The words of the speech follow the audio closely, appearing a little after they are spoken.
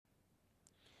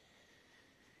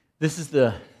This is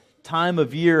the time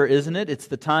of year, isn't it? It's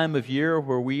the time of year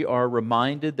where we are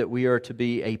reminded that we are to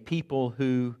be a people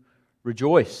who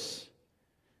rejoice,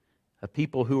 a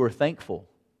people who are thankful.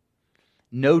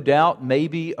 No doubt,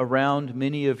 maybe around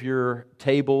many of your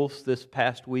tables this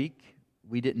past week,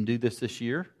 we didn't do this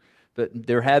year, but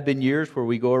there have been years where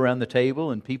we go around the table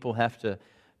and people have to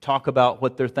talk about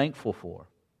what they're thankful for.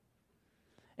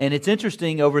 And it's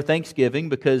interesting over Thanksgiving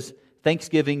because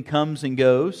Thanksgiving comes and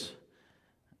goes.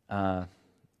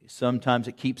 Sometimes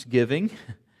it keeps giving,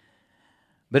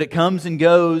 but it comes and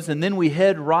goes, and then we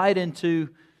head right into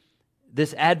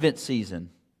this Advent season,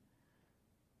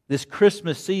 this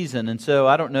Christmas season. And so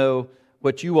I don't know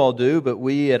what you all do, but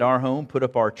we at our home put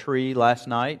up our tree last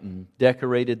night and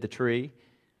decorated the tree.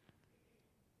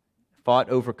 Fought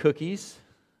over cookies,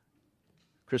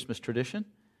 Christmas tradition.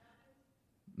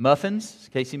 Muffins,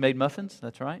 Casey made muffins,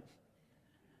 that's right.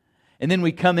 And then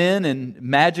we come in and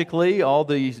magically all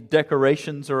these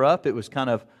decorations are up. It was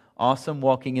kind of awesome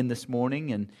walking in this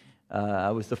morning, and I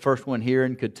was the first one here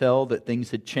and could tell that things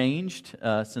had changed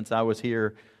since I was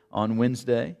here on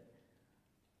Wednesday.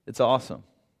 It's awesome.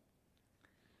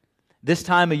 This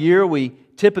time of year we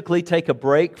typically take a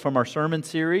break from our sermon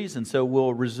series, and so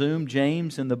we'll resume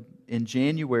James in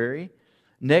January.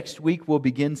 Next week we'll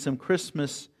begin some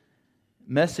Christmas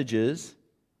messages.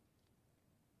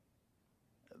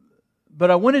 But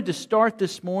I wanted to start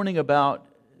this morning to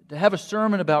have a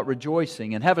sermon about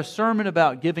rejoicing and have a sermon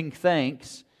about giving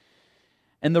thanks.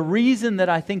 And the reason that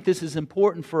I think this is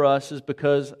important for us is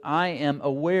because I am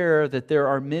aware that there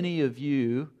are many of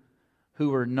you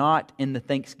who are not in the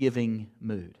Thanksgiving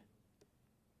mood.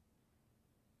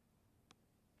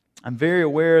 I'm very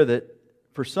aware that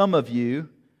for some of you,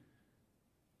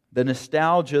 the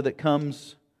nostalgia that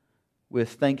comes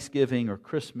with Thanksgiving or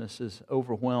Christmas is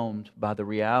overwhelmed by the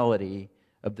reality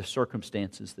of the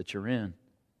circumstances that you're in.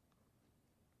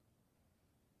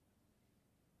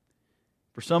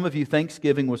 For some of you,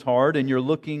 Thanksgiving was hard, and you're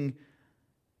looking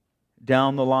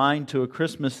down the line to a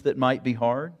Christmas that might be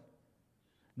hard.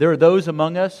 There are those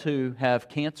among us who have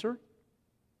cancer,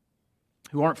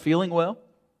 who aren't feeling well.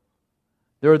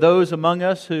 There are those among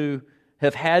us who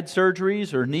have had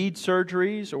surgeries or need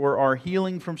surgeries or are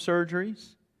healing from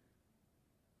surgeries.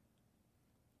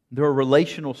 There are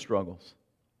relational struggles.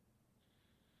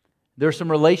 There are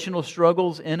some relational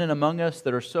struggles in and among us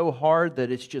that are so hard that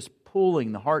it's just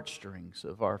pulling the heartstrings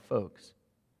of our folks.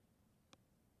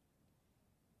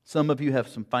 Some of you have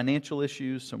some financial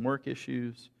issues, some work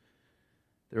issues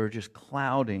that are just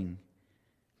clouding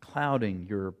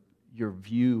your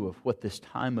view of what this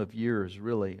time of year is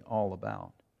really all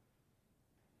about.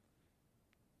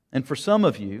 And for some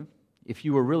of you, if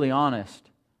you were really honest,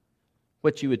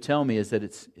 what you would tell me is that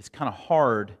it's kind of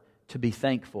hard to be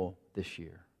thankful this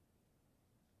year.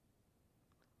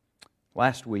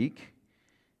 Last week,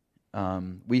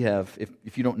 we have,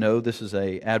 if you don't know, this is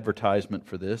an advertisement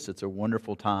for this. It's a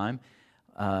wonderful time.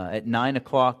 At 9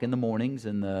 o'clock in the mornings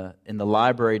in the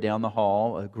library down the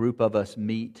hall, a group of us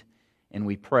meet and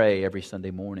we pray every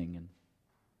Sunday morning. And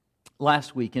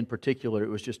last week in particular, it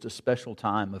was just a special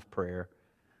time of prayer.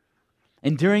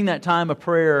 And during that time of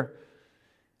prayer,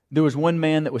 there was one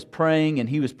man that was praying, and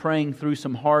he was praying through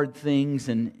some hard things,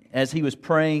 and as he was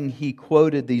praying, he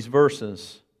quoted these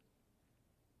verses.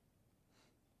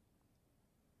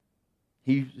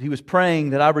 He was praying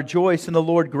that I rejoice in the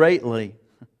Lord greatly.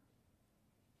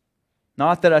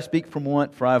 Not that I speak from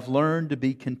want, for I have learned to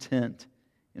be content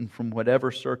from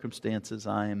whatever circumstances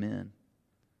I am in.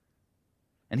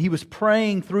 And he was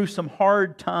praying through some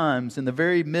hard times in the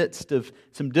very midst of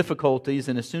some difficulties,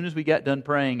 and as soon as we got done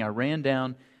praying, I ran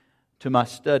down to my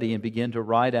study and began to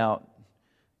write out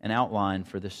an outline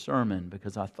for this sermon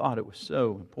because I thought it was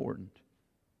so important.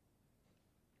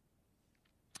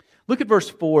 Look at verse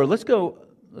 4. Let's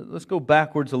go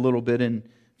backwards a little bit in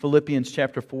Philippians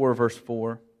chapter 4, verse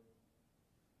 4.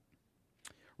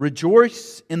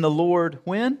 Rejoice in the Lord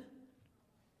when?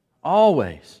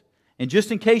 Always. And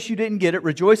just in case you didn't get it,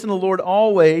 rejoice in the Lord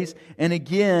always. And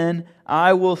again,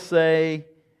 I will say,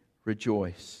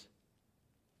 rejoice.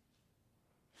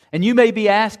 And you may be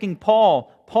asking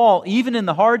Paul, even in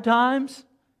the hard times,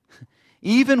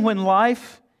 even when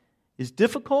life is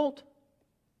difficult?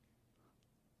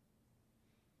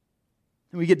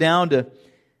 And we get down to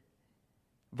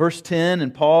verse 10,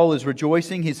 and Paul is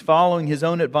rejoicing. He's following his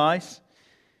own advice.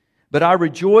 But I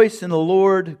rejoice in the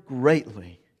Lord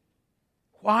greatly.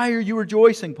 Why are you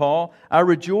rejoicing, Paul? I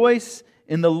rejoice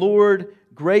in the Lord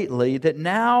greatly that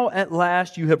now at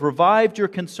last you have revived your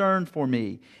concern for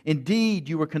me. Indeed,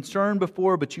 you were concerned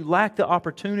before, but you lacked the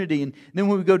opportunity. And then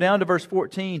when we go down to verse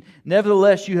 14,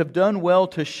 nevertheless, you have done well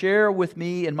to share with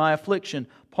me in my affliction.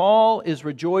 Paul is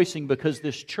rejoicing because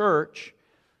this church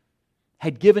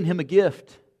had given him a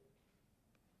gift.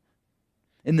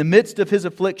 In the midst of his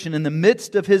affliction, in the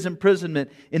midst of his imprisonment,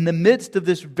 in the midst of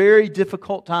this very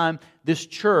difficult time, this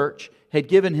church had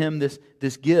given him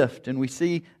this gift. And we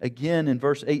see again in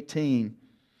verse 18,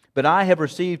 but I have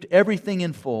received everything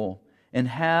in full and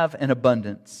have an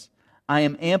abundance. I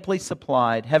am amply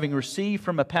supplied, having received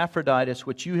from Epaphroditus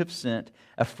what you have sent,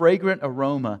 a fragrant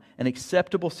aroma, an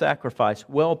acceptable sacrifice,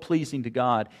 well-pleasing to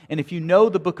God. And if you know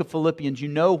the book of Philippians, you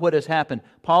know what has happened.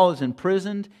 Paul is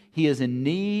imprisoned, he is in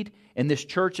need, and this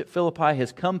church at Philippi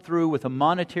has come through with a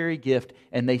monetary gift,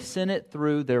 and they sent it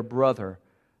through their brother,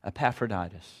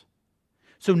 Epaphroditus.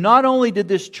 So not only did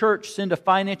this church send a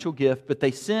financial gift, but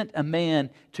they sent a man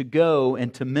to go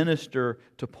and to minister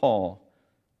to Paul.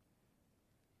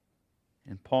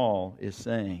 And Paul is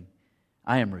saying,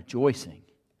 I am rejoicing.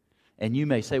 And you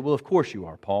may say, well, of course you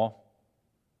are, Paul.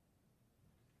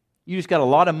 You just got a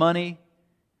lot of money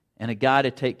and a guy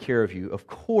to take care of you. Of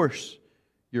course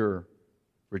you're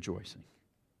rejoicing.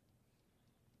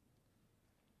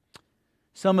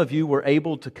 Some of you were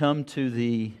able to come to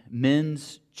the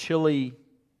men's chili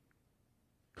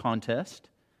contest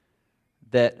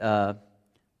that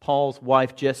Paul's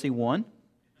wife Jessie won.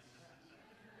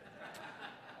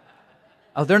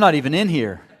 Oh, they're not even in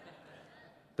here.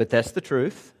 But that's the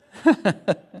truth.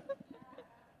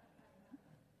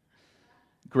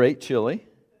 Great chili.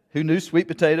 Who knew sweet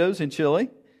potatoes and chili?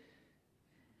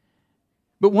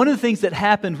 But one of the things that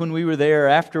happened when we were there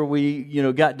after we,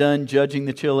 got done judging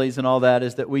the chilies and all that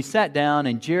is that we sat down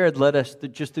and Jared led us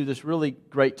just through this really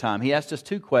great time. He asked us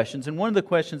 2 questions, and one of the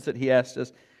questions that he asked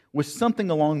us was something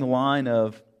along the line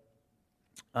of,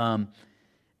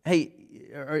 hey,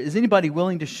 is anybody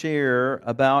willing to share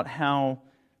about how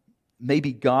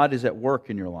maybe God is at work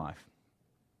in your life?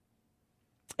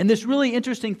 And this really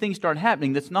interesting thing started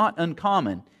happening that's not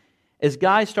uncommon. As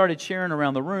guys started sharing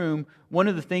around the room, one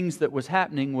of the things that was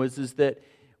happening is that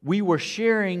we were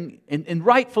sharing, and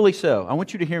rightfully so, I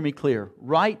want you to hear me clear,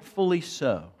 rightfully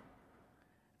so.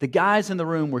 The guys in the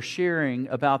room were sharing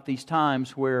about these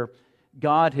times where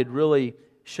God had really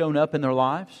shown up in their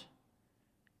lives.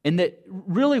 And that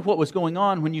really what was going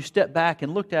on when you step back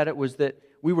and looked at it was that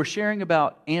we were sharing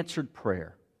about answered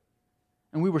prayer.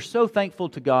 And we were so thankful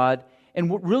to God.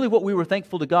 And really what we were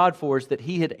thankful to God for is that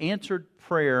He had answered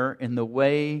prayer in the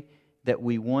way that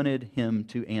we wanted Him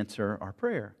to answer our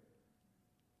prayer.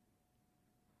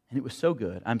 And it was so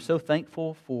good. I'm so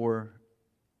thankful for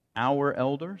our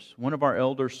elders. One of our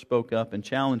elders spoke up and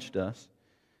challenged us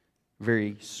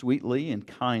very sweetly and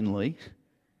kindly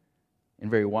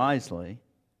and very wisely.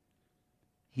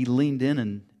 He leaned in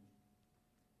and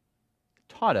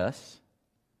taught us,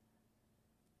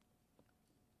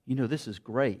 this is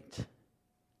great.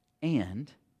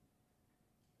 And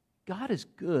God is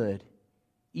good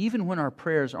even when our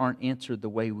prayers aren't answered the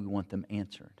way we want them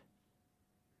answered.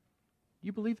 Do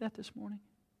you believe that this morning?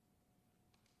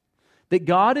 That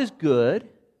God is good.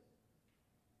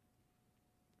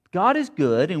 God is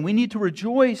good, and we need to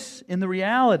rejoice in the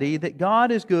reality that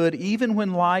God is good even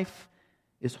when life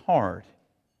is hard.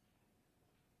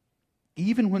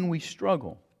 Even when we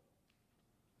struggle.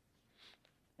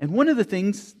 And one of the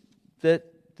things that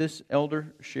this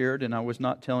elder shared, and I was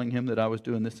not telling him that I was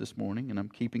doing this morning, and I'm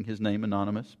keeping his name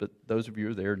anonymous, but those of you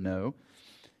who are there know,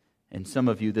 and some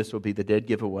of you this will be the dead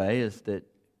giveaway, is that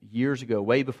years ago,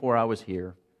 way before I was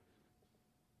here,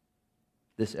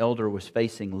 this elder was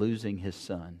facing losing his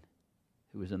son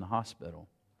who was in the hospital.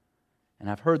 And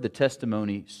I've heard the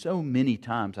testimony so many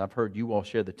times. I've heard you all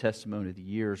share the testimony of the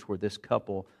years where this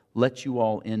couple let you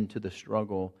all into the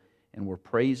struggle and were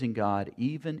praising God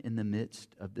even in the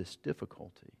midst of this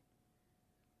difficulty.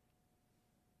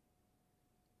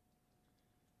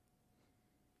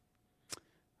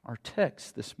 Our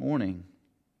text this morning,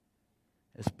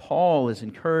 as Paul is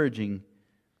encouraging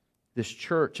this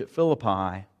church at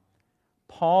Philippi,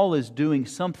 Paul is doing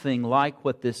something like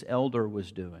what this elder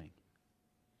was doing.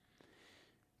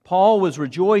 Paul was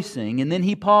rejoicing, and then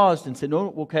he paused and said,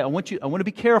 "No, okay, I want to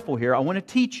be careful here. I want to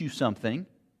teach you something.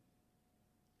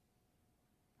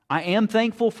 I am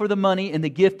thankful for the money and the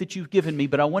gift that you've given me,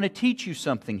 but I want to teach you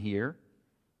something here."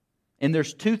 And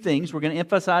there's 2 things. We're going to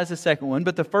emphasize the second one,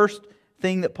 but the first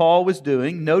thing that Paul was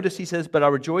doing, notice he says, "But I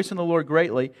rejoice in the Lord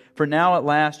greatly, for now at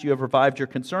last you have revived your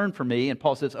concern for me." And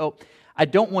Paul says, I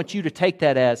don't want you to take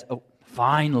that as,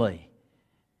 finally.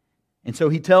 And so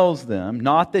he tells them,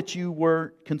 not that you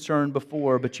weren't concerned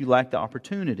before, but you lacked the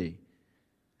opportunity.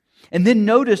 And then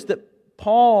notice that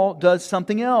Paul does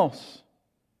something else.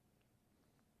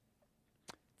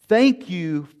 Thank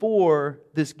you for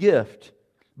this gift,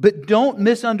 but don't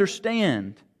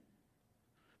misunderstand.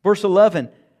 Verse 11,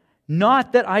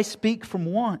 not that I speak from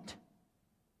want.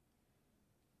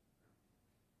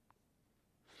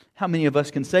 How many of us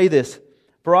can say this?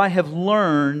 For I have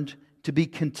learned to be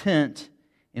content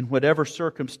in whatever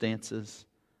circumstances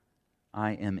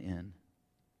I am in.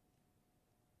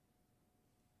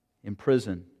 In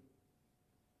prison,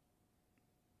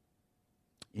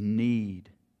 in need.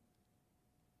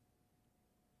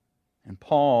 And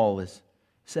Paul is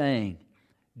saying,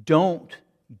 don't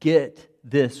get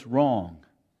this wrong.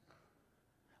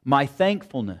 My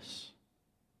thankfulness,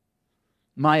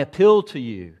 my appeal to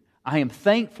you, I am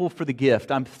thankful for the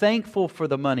gift. I'm thankful for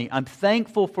the money. I'm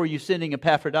thankful for you sending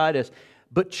Epaphroditus.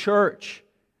 But church,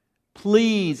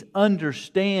 please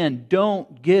understand,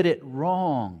 don't get it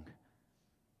wrong.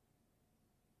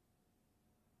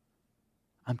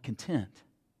 I'm content.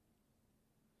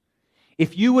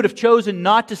 If you would have chosen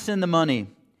not to send the money,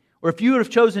 or if you would have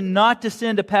chosen not to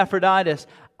send Epaphroditus,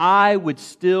 I would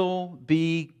still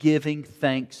be giving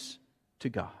thanks to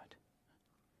God.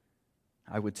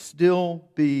 I would still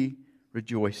be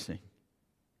rejoicing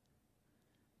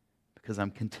because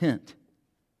I'm content.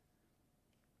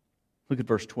 Look at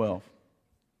verse 12.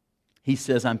 He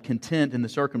says, I'm content in the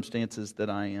circumstances that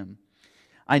I am.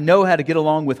 I know how to get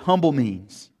along with humble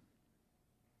means.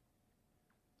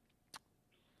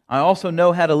 I also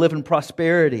know how to live in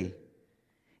prosperity.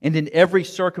 And in every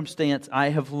circumstance, I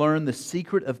have learned the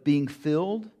secret of being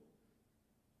filled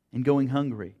and going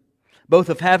hungry, both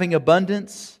of having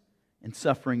abundance and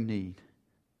suffering need.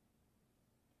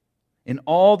 In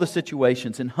all the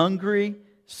situations, in hungry,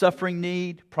 suffering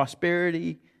need,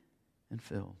 prosperity, and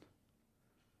filled.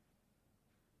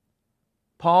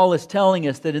 Paul is telling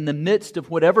us that in the midst of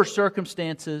whatever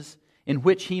circumstances in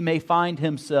which he may find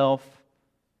himself,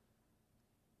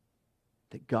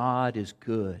 that God is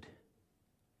good.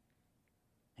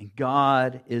 And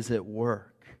God is at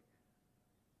work.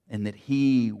 And that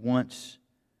He wants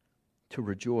to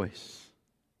rejoice.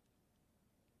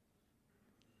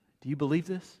 Do you believe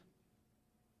this?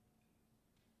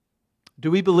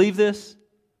 Do we believe this?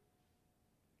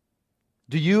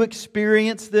 Do you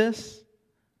experience this?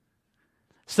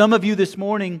 Some of you this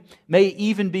morning may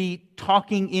even be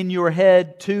talking in your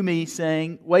head to me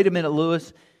saying, wait a minute,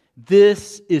 Lewis,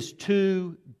 this is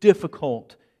too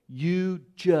difficult. You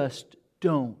just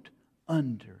don't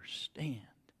understand.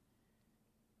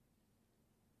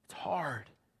 It's hard.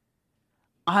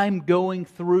 I'm going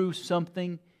through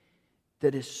something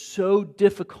that is so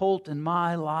difficult in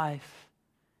my life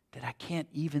that I can't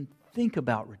even think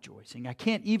about rejoicing. I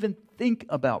can't even think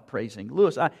about praising.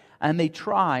 Lewis, I may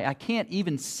try. I can't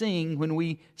even sing when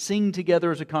we sing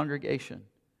together as a congregation.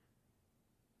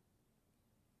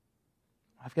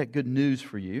 I've got good news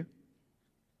for you.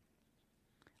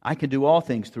 I can do all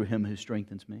things through Him who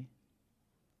strengthens me.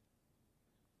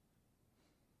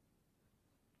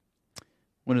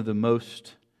 One of the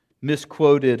most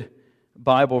misquoted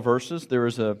Bible verses, there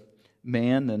is a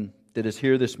man that is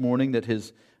here this morning that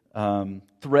has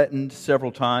threatened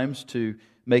several times to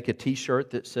make a t-shirt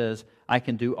that says, I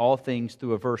can do all things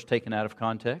through a verse taken out of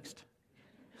context.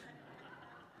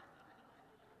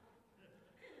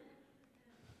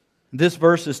 This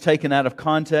verse is taken out of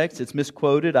context. It's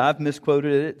misquoted. I've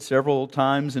misquoted it several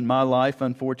times in my life,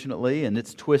 unfortunately, and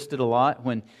it's twisted a lot.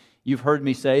 When you've heard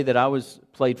me say that I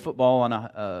played football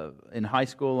in high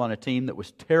school on a team that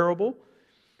was terrible,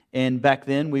 and back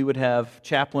then we would have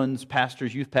chaplains,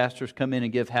 pastors, youth pastors come in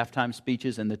and give halftime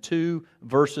speeches, and the two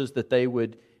verses that they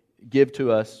would give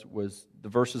to us was the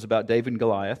verses about David and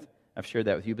Goliath. I've shared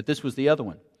that with you, but this was the other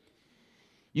one.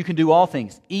 You can do all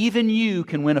things. Even you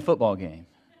can win a football game.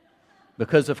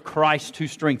 Because of Christ who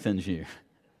strengthens you.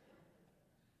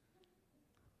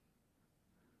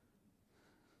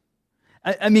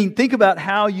 I mean, think about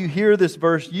how you hear this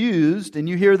verse used, and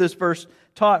you hear this verse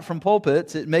taught from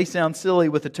pulpits. It may sound silly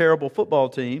with a terrible football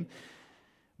team,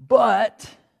 but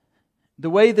the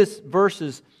way this verse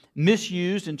is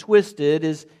misused and twisted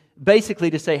is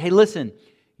basically to say, hey, listen,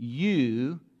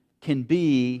 you can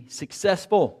be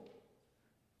successful.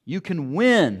 You can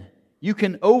win. You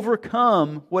can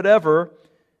overcome whatever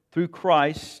through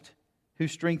Christ who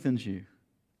strengthens you.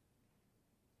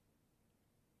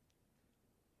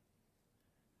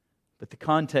 But the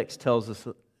context tells us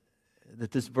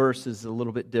that this verse is a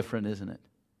little bit different, isn't it?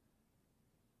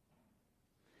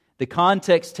 The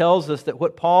context tells us that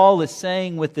what Paul is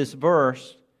saying with this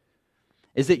verse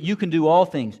is that you can do all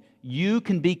things. you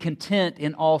can be content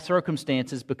in all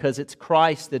circumstances because it's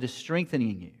Christ that is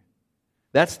strengthening you.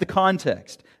 That's the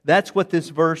context. That's what this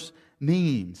verse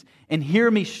means. And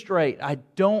hear me straight. I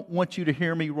don't want you to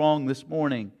hear me wrong this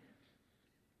morning.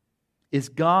 Is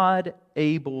God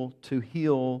able to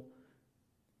heal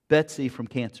Betsy from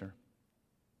cancer?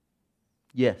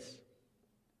 Yes.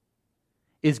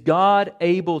 Is God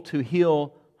able to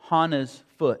heal Hannah's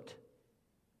foot?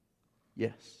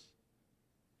 Yes.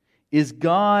 Is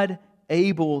God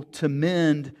able to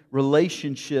mend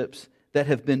relationships that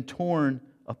have been torn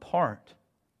apart?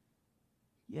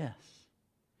 Yes.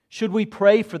 Should we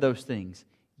pray for those things?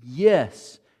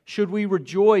 Yes. Should we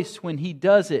rejoice when He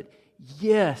does it?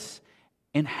 Yes.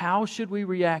 And how should we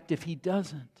react if He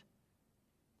doesn't?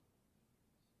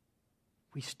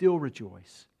 We still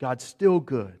rejoice. God's still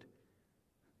good.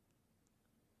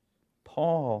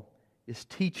 Paul is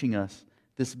teaching us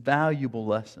this valuable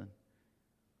lesson.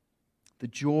 The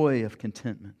joy of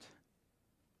contentment.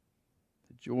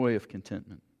 The joy of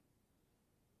contentment.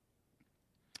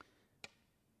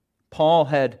 Paul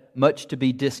had much to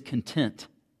be discontent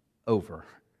over.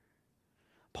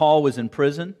 Paul was in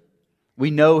prison.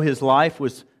 We know his life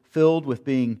was filled with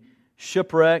being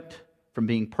shipwrecked, from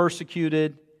being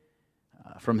persecuted,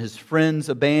 from his friends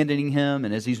abandoning him.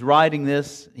 And as he's writing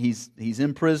this, he's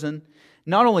in prison.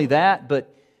 Not only that,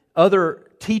 but other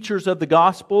teachers of the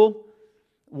gospel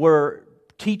were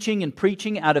teaching and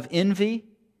preaching out of envy,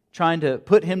 trying to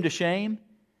put him to shame.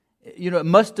 It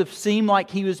must have seemed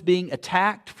like he was being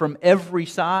attacked from every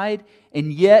side.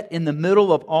 And yet, in the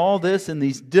middle of all this, in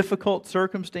these difficult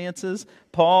circumstances,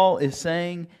 Paul is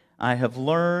saying, I have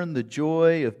learned the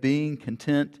joy of being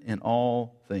content in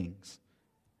all things.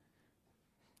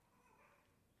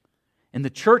 And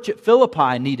the church at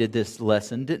Philippi needed this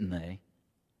lesson, didn't they?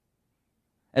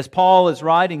 As Paul is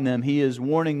writing them, he is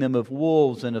warning them of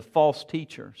wolves and of false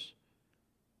teachers.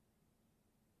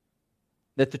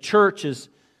 That the church is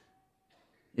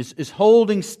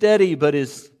holding steady but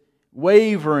is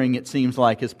wavering, it seems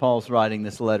like, as Paul's writing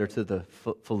this letter to the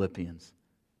Philippians.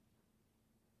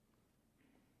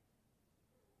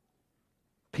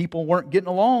 People weren't getting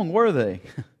along, were they?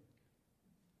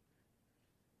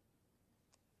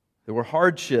 There were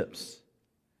hardships.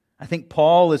 I think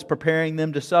Paul is preparing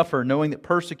them to suffer, knowing that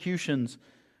persecutions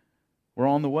were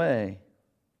on the way.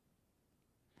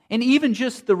 And even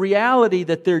just the reality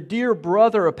that their dear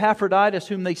brother Epaphroditus,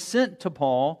 whom they sent to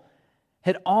Paul,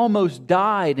 had almost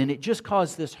died, and it just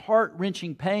caused this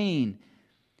heart-wrenching pain.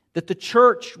 That the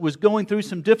church was going through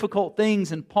some difficult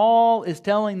things, and Paul is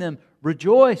telling them,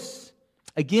 rejoice.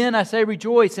 Again, I say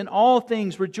rejoice. In all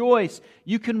things, rejoice.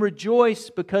 You can rejoice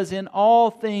because in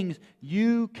all things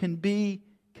you can be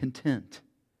content.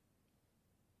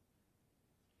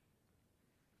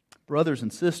 Brothers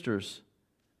and sisters,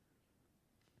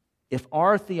 if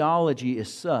our theology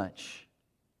is such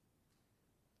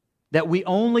that we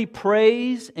only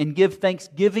praise and give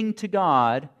thanksgiving to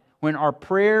God when our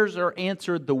prayers are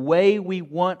answered the way we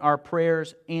want our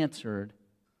prayers answered,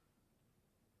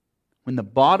 when the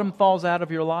bottom falls out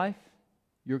of your life,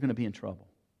 you're going to be in trouble.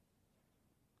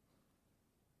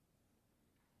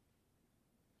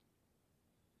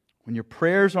 When your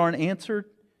prayers aren't answered,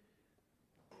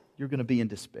 you're going to be in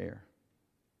despair.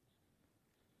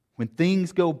 When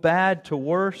things go bad to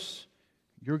worse,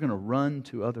 you're going to run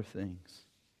to other things.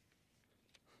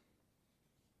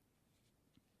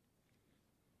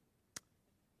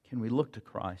 Can we look to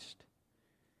Christ?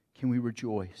 Can we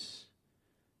rejoice?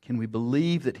 Can we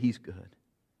believe that He's good?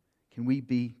 Can we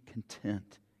be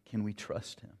content? Can we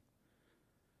trust Him?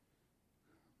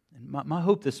 And my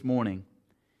hope this morning,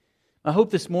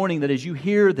 that as you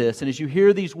hear this and as you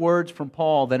hear these words from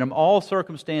Paul, that in all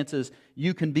circumstances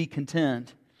you can be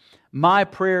content, my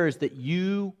prayer is that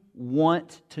you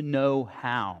want to know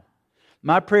how.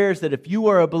 My prayer is that if you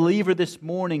are a believer this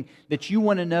morning, that you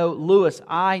want to know, Lewis,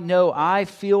 I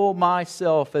feel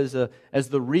myself as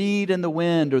the reed in the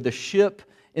wind or the ship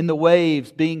in the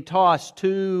waves being tossed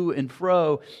to and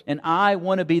fro, and I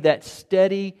want to be that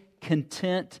steady,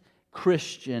 content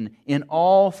Christian in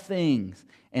all things.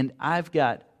 And I've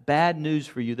got bad news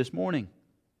for you this morning.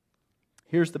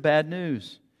 Here's the bad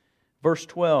news. Verse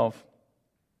 12.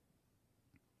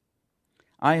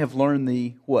 I have learned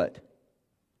the what?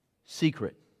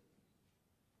 Secret.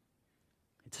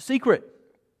 It's a secret.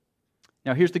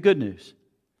 Now here's the good news.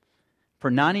 For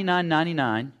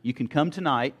 $99.99, you can come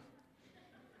tonight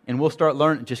and we'll start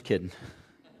learning. Just kidding.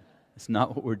 That's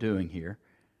not what we're doing here.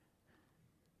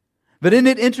 But isn't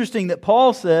it interesting that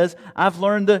Paul says, I've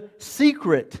learned the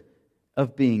secret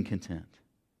of being content.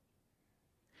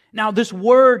 Now this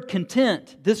word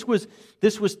content, this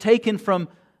was taken from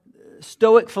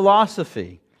Stoic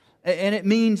philosophy. And it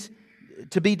means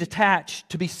to be detached,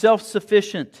 to be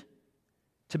self-sufficient,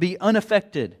 to be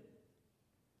unaffected.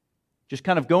 Just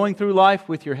kind of going through life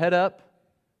with your head up,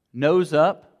 nose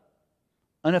up,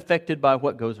 unaffected by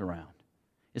what goes around.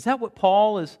 Is that what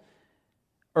Paul is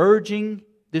urging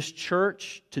this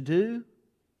church to do?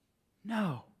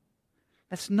 No.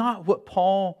 That's not what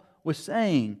Paul was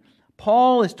saying.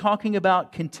 Paul is talking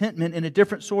about contentment in a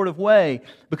different sort of way.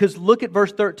 Because look at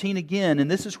verse 13 again, and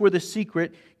this is where the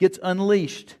secret gets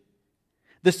unleashed.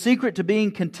 The secret to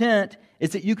being content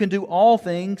is that you can do all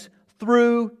things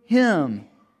through Him,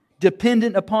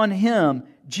 dependent upon Him,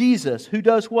 Jesus, who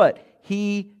does what?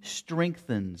 He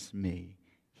strengthens me.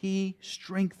 He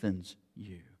strengthens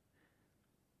you.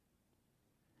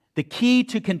 The key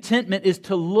to contentment is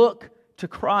to look to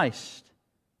Christ.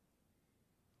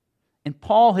 And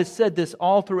Paul has said this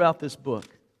all throughout this book.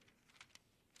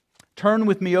 Turn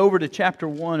with me over to chapter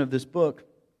 1 of this book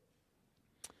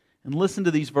and listen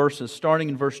to these verses, starting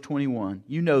in verse 21.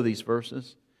 You know these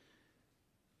verses.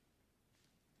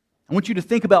 I want you to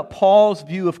think about Paul's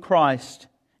view of Christ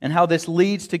and how this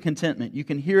leads to contentment. You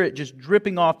can hear it just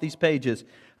dripping off these pages.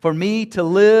 For me to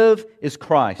live is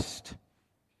Christ,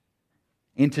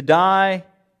 and to die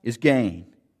is gain.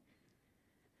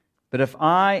 But if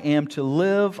I am to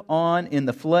live on in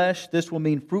the flesh, this will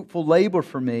mean fruitful labor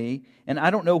for me, and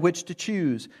I don't know which to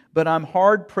choose. But I'm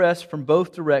hard-pressed from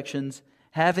both directions,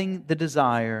 having the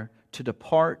desire to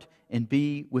depart and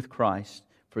be with Christ,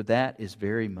 for that is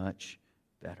very much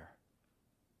better.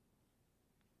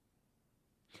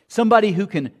 Somebody who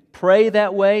can pray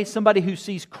that way, somebody who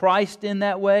sees Christ in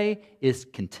that way, is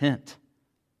content.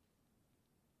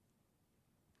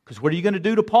 Because what are you going to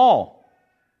do to Paul?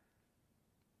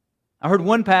 I heard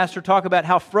one pastor talk about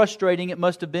how frustrating it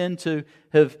must have been to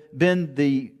have been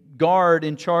the guard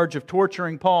in charge of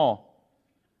torturing Paul.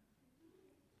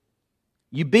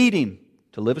 You beat him.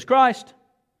 To live is Christ.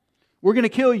 We're going to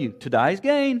kill you. To die is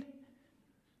gain.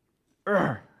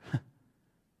 To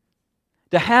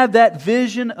have that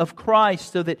vision of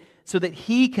Christ so that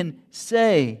He can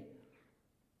say,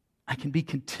 I can be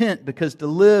content because to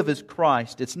live is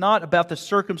Christ. It's not about the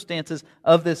circumstances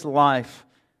of this life.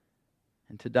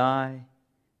 And to die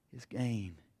is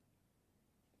gain.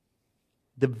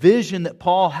 The vision that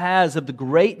Paul has of the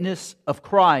greatness of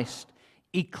Christ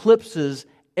eclipses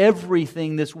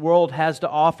everything this world has to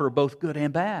offer, both good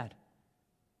and bad.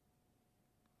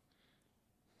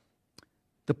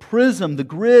 The prism, the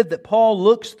grid that Paul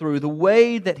looks through, the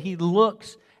way that he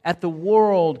looks at the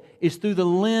world is through the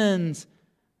lens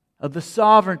of the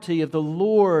sovereignty of the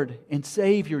Lord and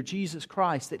Savior, Jesus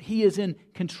Christ, that He is in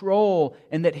control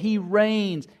and that He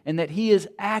reigns and that He is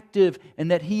active and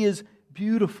that He is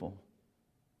beautiful.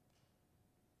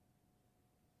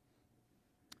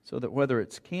 So that whether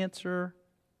it's cancer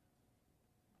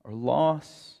or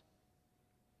loss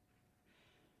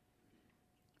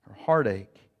or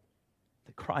heartache,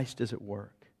 that Christ is at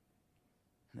work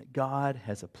and that God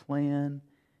has a plan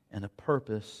and a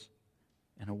purpose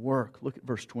and a work. Look at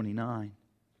verse 29.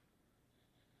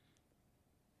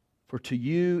 For to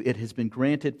you it has been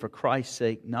granted for Christ's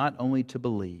sake not only to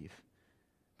believe,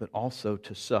 but also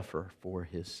to suffer for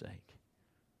His sake.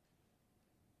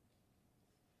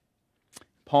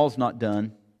 Paul's not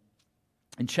done.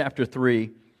 In chapter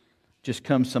 3 just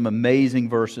comes some amazing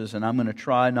verses, and I'm going to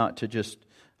try not to just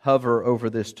hover over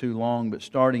this too long, but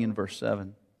starting in verse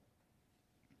 7.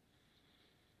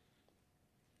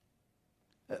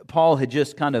 Paul had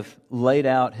just kind of laid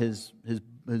out his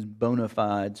bona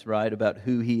fides, right, about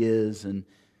who he is and,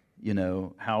 you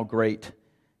know, how great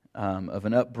of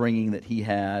an upbringing that he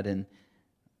had and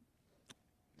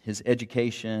his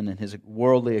education and his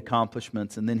worldly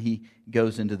accomplishments. And then he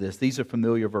goes into this. These are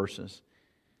familiar verses.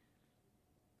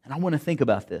 And I want to think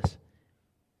about this.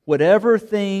 Whatever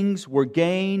things were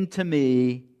gained to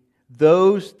me,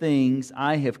 those things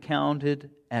I have counted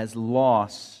as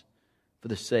loss for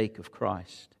the sake of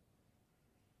Christ.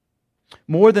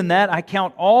 More than that, I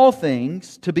count all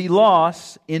things to be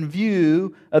loss in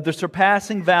view of the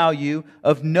surpassing value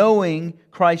of knowing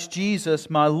Christ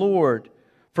Jesus my Lord,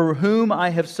 for whom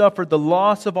I have suffered the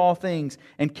loss of all things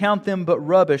and count them but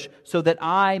rubbish, so that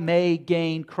I may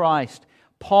gain Christ.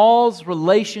 Paul's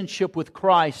relationship with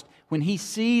Christ, when he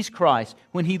sees Christ,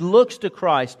 when he looks to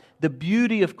Christ, the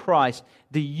beauty of Christ,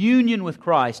 the union with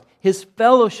Christ, his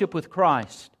fellowship with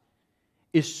Christ,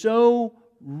 is so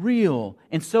real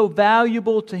and so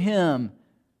valuable to him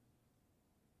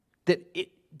that it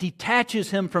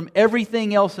detaches him from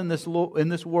everything else in this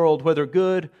world, whether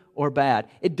good or bad.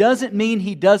 It doesn't mean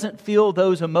he doesn't feel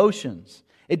those emotions.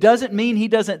 It doesn't mean he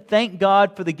doesn't thank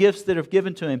God for the gifts that are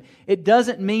given to him. It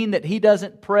doesn't mean that he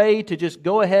doesn't pray to just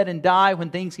go ahead and die when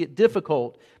things get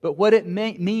difficult. But what it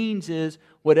means is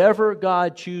whatever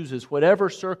God chooses, whatever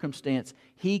circumstance,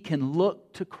 he can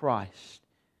look to Christ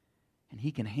and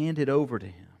he can hand it over to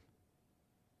him.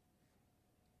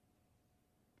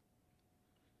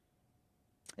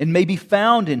 And may be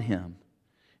found in him,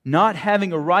 not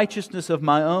having a righteousness of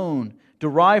my own,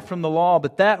 derived from the law,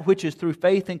 but that which is through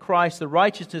faith in Christ, the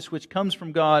righteousness which comes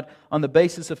from God on the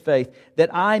basis of faith, that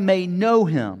I may know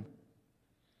Him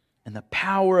and the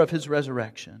power of His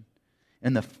resurrection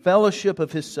and the fellowship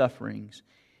of His sufferings,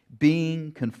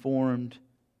 being conformed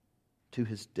to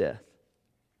His death.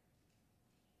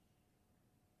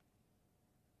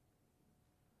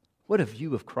 What a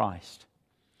view of Christ!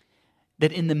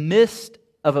 That in the midst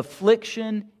of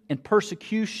affliction and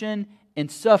persecution and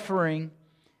suffering,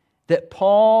 that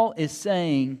Paul is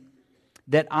saying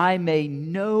that I may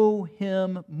know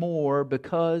Him more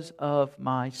because of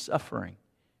my suffering.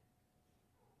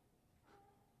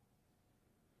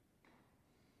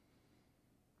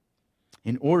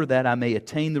 In order that I may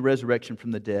attain the resurrection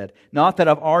from the dead. Not that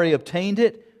I've already obtained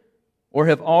it or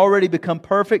have already become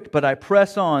perfect, but I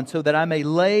press on so that I may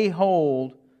lay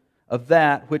hold of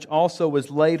that which also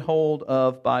was laid hold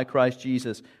of by Christ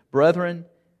Jesus. Brethren,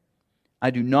 I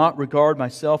do not regard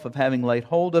myself of having laid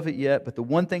hold of it yet, but the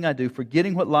one thing I do,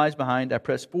 forgetting what lies behind, I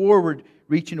press forward,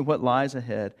 reaching to what lies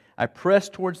ahead. I press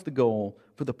towards the goal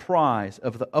for the prize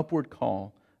of the upward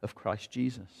call of Christ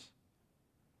Jesus.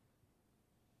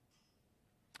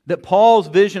 That Paul's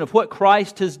vision of what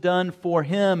Christ has done for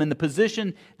him and the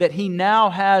position that he now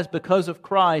has because of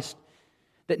Christ,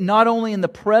 that not only in the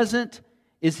present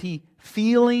is he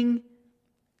feeling,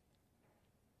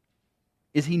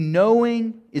 is he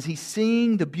knowing, is he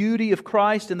seeing the beauty of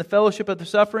Christ and the fellowship of the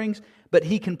sufferings, but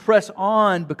he can press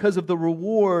on because of the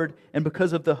reward and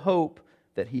because of the hope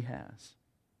that he has.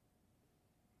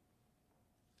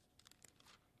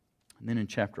 And then in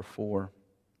chapter 4,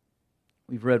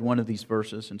 we've read one of these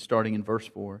verses, and starting in verse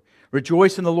 4.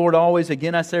 Rejoice in the Lord always.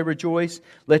 Again I say rejoice.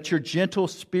 Let your gentle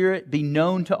spirit be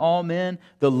known to all men.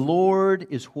 The Lord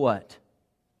is what?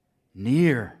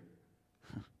 Near.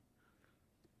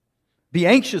 Be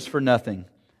anxious for nothing,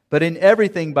 but in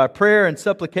everything by prayer and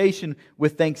supplication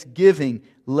with thanksgiving,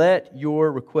 let your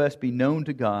request be known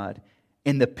to God.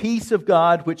 And the peace of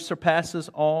God, which surpasses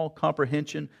all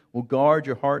comprehension, will guard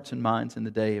your hearts and minds in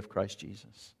the day of Christ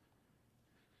Jesus.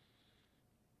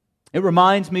 It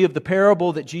reminds me of the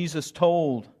parable that Jesus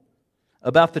told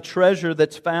about the treasure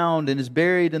that's found and is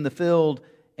buried in the field,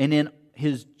 and in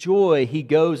his joy he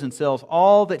goes and sells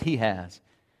all that he has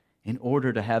in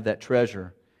order to have that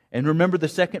treasure. And remember the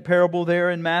second parable there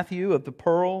in Matthew of the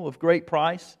pearl of great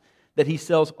price? That he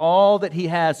sells all that he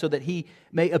has so that he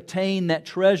may obtain that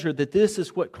treasure, that this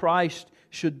is what Christ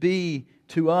should be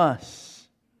to us.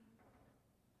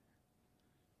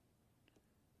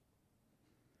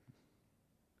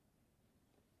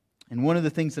 And one of the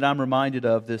things that I'm reminded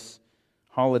of this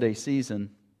holiday season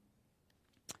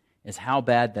is how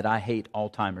bad that I hate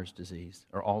Alzheimer's disease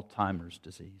or Alzheimer's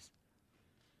disease.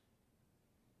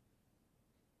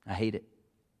 I hate it.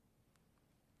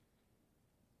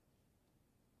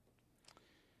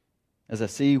 As I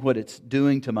see what it's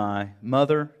doing to my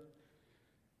mother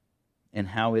and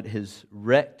how it has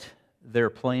wrecked their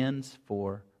plans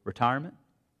for retirement,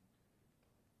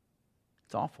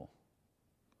 it's awful.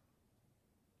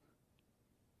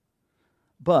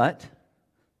 But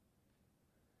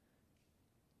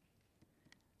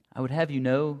I would have you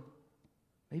know,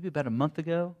 maybe about a month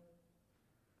ago,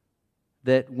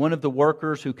 that one of the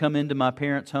workers who come into my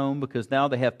parents' home, because now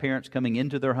they have parents coming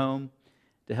into their home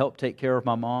to help take care of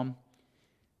my mom,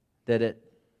 that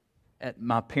at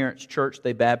my parents' church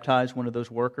they baptized one of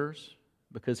those workers.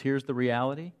 Because here's the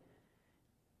reality,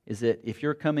 is that if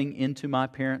you're coming into my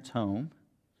parents' home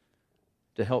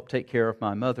to help take care of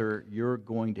my mother, you're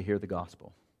going to hear the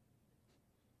gospel.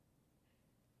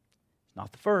 It's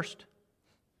not the first.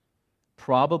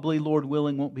 Probably, Lord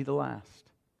willing, won't be the last.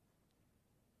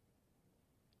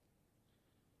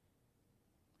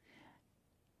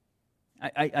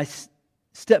 I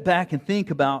step back and think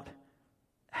about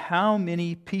how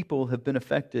many people have been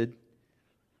affected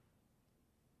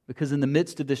because in the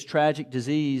midst of this tragic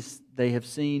disease, they have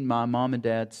seen my mom and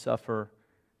dad suffer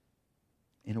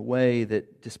in a way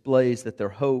that displays that their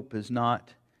hope is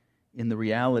not in the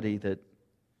reality that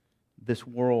this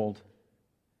world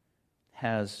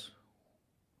has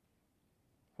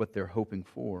what they're hoping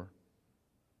for.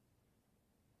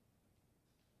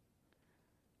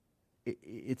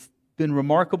 It's been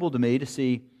remarkable to me to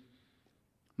see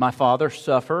my father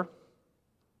suffer.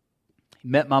 He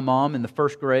met my mom in the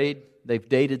first grade. They've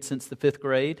dated since the 5th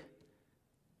grade.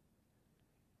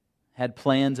 Had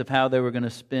plans of how they were going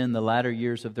to spend the latter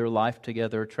years of their life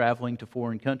together, traveling to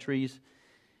foreign countries.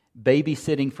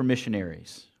 Babysitting for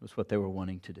missionaries was what they were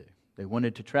wanting to do. They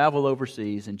wanted to travel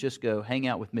overseas and just go hang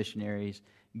out with missionaries,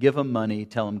 give them money,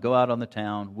 tell them, go out on the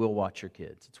town, we'll watch your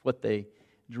kids. It's what they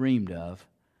dreamed of.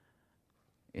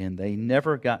 And they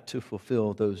never got to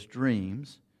fulfill those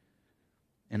dreams.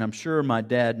 And I'm sure my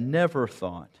dad never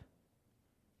thought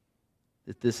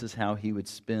that this is how he would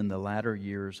spend the latter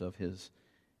years of his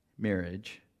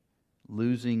marriage,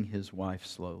 losing his wife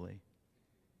slowly.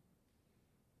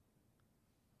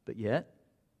 But yet,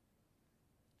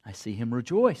 I see him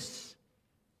rejoice.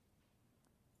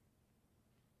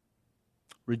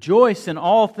 Rejoice in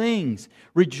all things.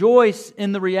 Rejoice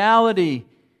in the reality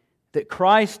that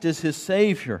Christ is his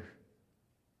Savior.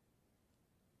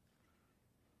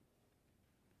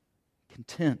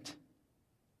 Content.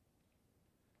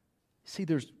 See,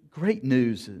 there's great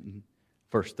news in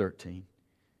verse 13.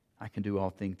 I can do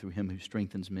all things through him who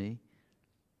strengthens me.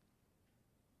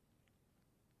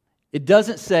 It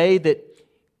doesn't say that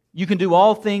you can do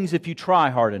all things if you try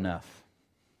hard enough.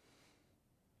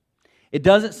 It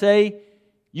doesn't say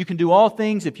you can do all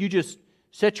things if you just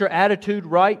set your attitude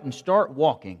right and start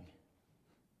walking.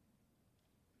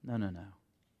 No.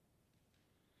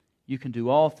 You can do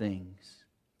all things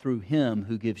through him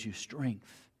who gives you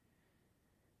strength.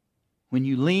 When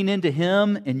you lean into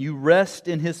him and you rest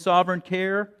in his sovereign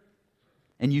care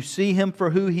and you see him for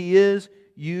who he is,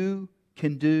 you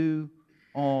can do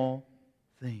all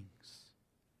things.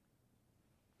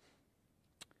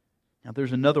 Now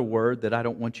there's another word that I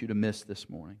don't want you to miss this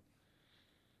morning.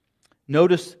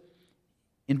 Notice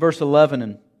in verse 11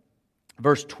 and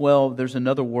verse 12, there's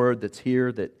another word that's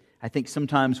here that I think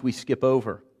sometimes we skip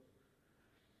over.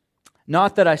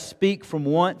 Not that I speak from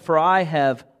want, for I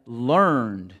have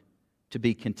learned to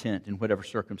be content in whatever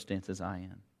circumstances I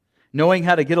am. Knowing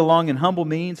how to get along in humble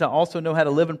means, I also know how to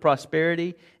live in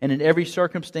prosperity, and in every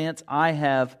circumstance I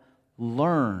have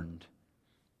learned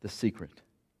the secret.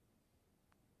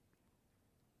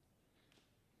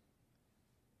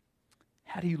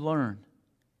 How do you learn?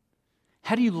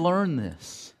 How do you learn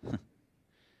this?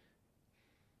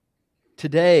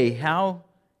 Today, how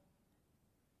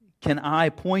can I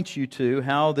point you to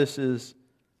how this is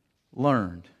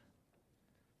learned?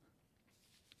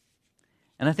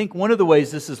 And I think one of the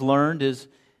ways this is learned is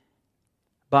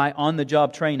by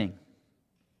on-the-job training.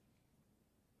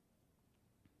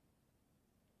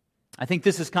 I think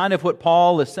this is kind of what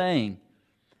Paul is saying,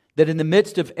 that in the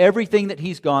midst of everything that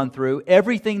he's gone through,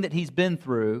 everything that he's been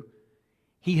through,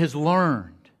 he has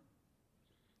learned.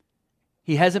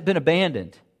 He hasn't been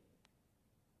abandoned.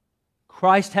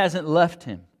 Christ hasn't left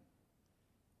him.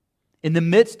 In the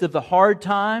midst of the hard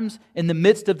times, in the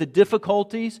midst of the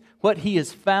difficulties, what he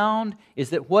has found is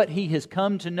that what he has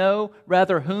come to know,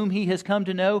 rather whom he has come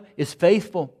to know, is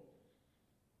faithful.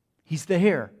 He's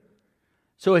there.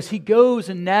 So as he goes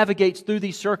and navigates through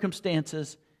these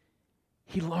circumstances,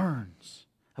 he learns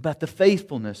about the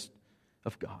faithfulness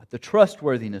of God, the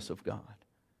trustworthiness of God,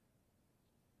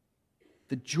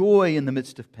 the joy in the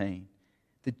midst of pain,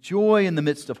 the joy in the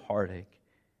midst of heartache,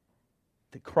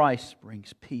 that Christ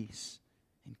brings peace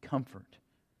and comfort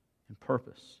and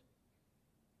purpose.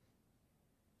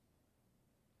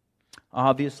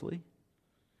 Obviously,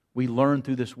 we learn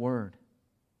through this Word.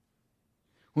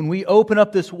 When we open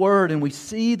up this Word and we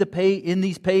see in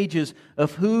these pages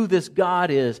of who this God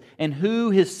is and who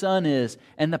His Son is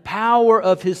and the power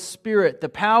of His Spirit, the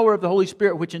power of the Holy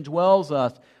Spirit which indwells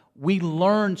us, we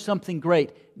learn something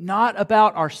great, not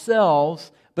about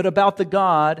ourselves, but about the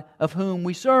God of whom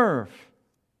we serve.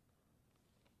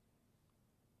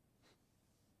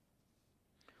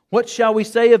 What shall we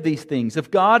say of these things?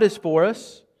 If God is for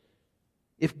us,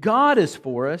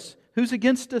 who's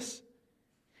against us?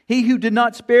 He who did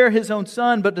not spare His own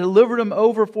Son, but delivered Him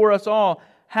over for us all,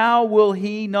 how will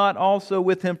He not also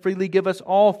with Him freely give us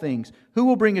all things? Who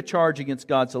will bring a charge against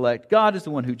God's elect? God is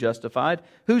the one who justified.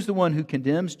 Who's the one who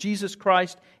condemns? Jesus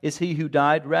Christ is He who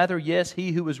died. Rather, yes,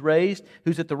 He who was raised,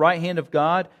 who's at the right hand of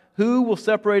God. Who will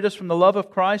separate us from the love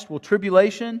of Christ? Will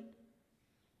tribulation,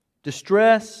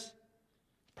 distress,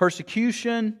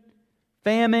 persecution,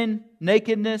 famine,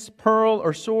 nakedness, peril,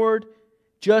 or sword?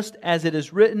 Just as it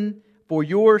is written, for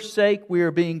your sake we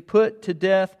are being put to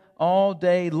death all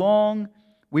day long.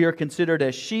 We are considered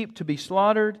as sheep to be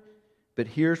slaughtered. But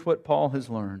here's what Paul has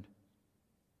learned.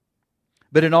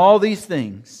 But in all these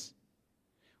things,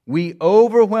 we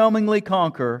overwhelmingly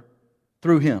conquer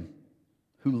through Him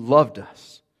who loved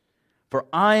us. For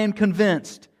I am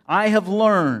convinced, I have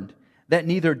learned that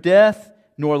neither death,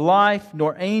 nor life,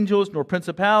 nor angels, nor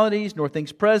principalities, nor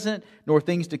things present, nor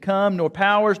things to come, nor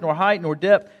powers, nor height, nor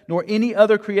depth, nor any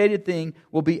other created thing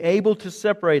will be able to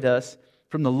separate us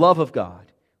from the love of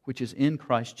God, which is in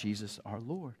Christ Jesus our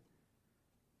Lord.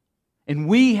 And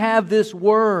we have this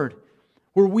word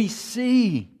where we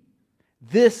see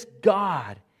this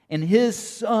God and His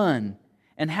Son,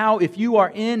 and how if you are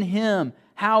in Him,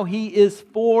 how He is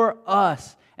for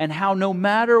us, and how no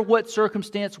matter what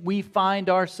circumstance we find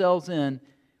ourselves in,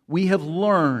 we have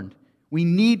learned, we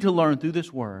need to learn through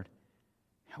this word,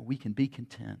 how we can be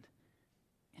content.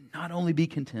 And not only be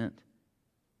content,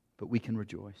 but we can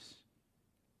rejoice.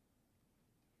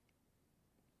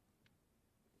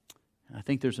 And I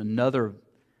think there's another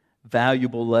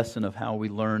valuable lesson of how we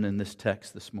learn in this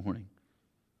text this morning.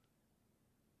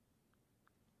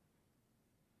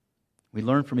 We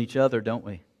learn from each other, don't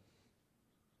we?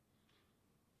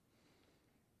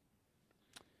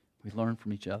 We learn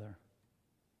from each other.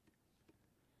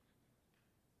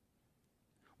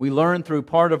 We learn through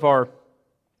part of our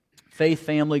faith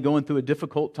family going through a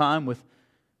difficult time with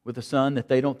a son that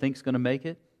they don't think is going to make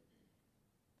it.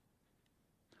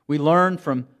 We learn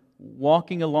from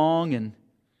walking along and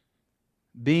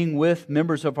being with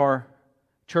members of our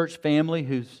church family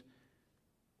whose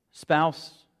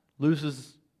spouse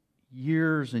loses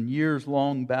years and years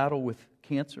long battle with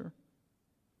cancer.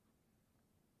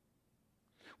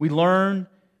 We learn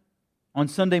on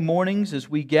Sunday mornings as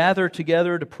we gather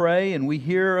together to pray and we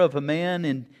hear of a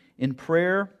man in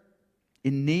prayer,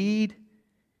 in need,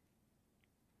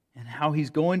 and how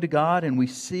he's going to God, and we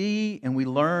see and we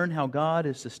learn how God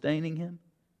is sustaining him.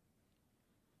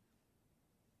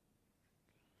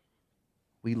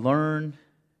 We learn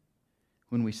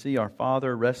when we see our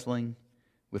Father wrestling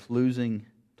with losing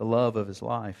the love of His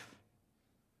life.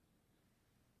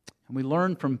 And we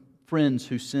learn from friends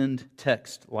who send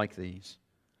texts like these.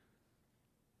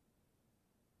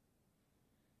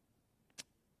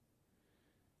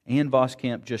 Ann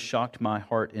Voskamp just shocked my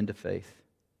heart into faith.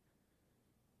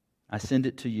 I send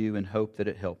it to you in hope that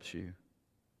it helps you.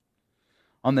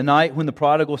 On the night when the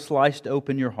prodigal sliced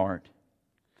open your heart,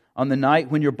 on the night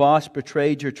when your boss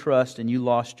betrayed your trust and you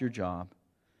lost your job,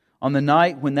 on the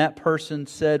night when that person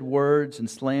said words and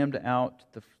slammed out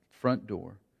the front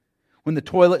door, when the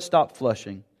toilet stopped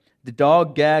flushing, the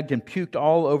dog gagged and puked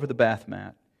all over the bath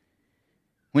mat,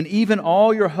 when even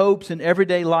all your hopes in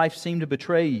everyday life seem to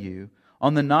betray you,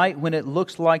 on the night when it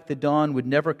looks like the dawn would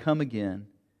never come again,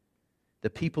 the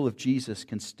people of Jesus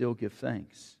can still give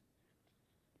thanks.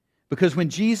 Because when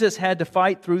Jesus had to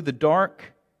fight through the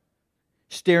dark,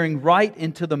 staring right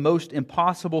into the most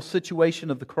impossible situation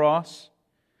of the cross,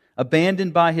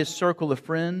 abandoned by His circle of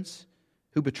friends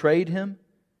who betrayed Him,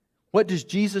 what does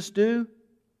Jesus do?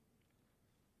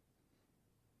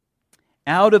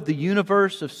 Out of the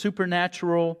universe of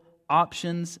supernatural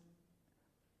options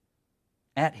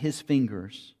at His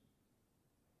fingers,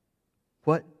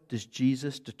 what does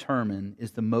Jesus determine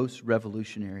is the most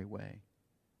revolutionary way?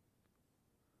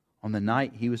 On the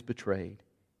night He was betrayed,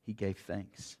 He gave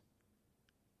thanks.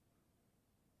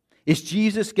 If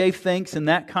Jesus gave thanks in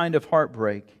that kind of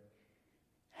heartbreak,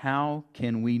 how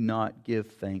can we not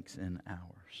give thanks in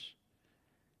ours?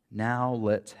 Now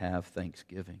let's have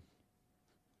thanksgiving.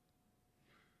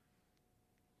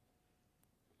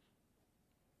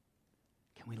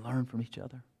 Can we learn from each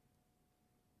other?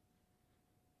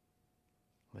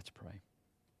 Let's pray.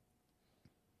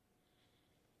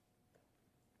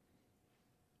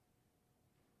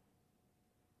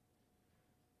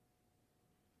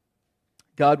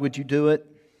 God, would You do it?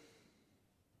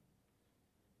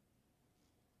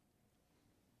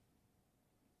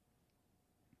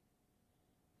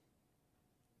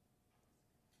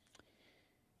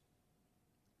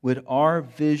 Would our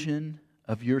vision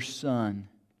of Your Son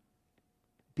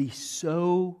be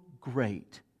so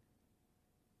great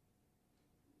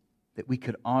that we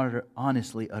could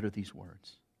honestly utter these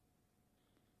words?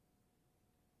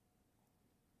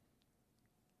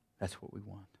 That's what we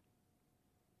want.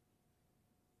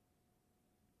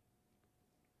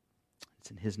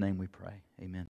 It's in His name we pray. Amen.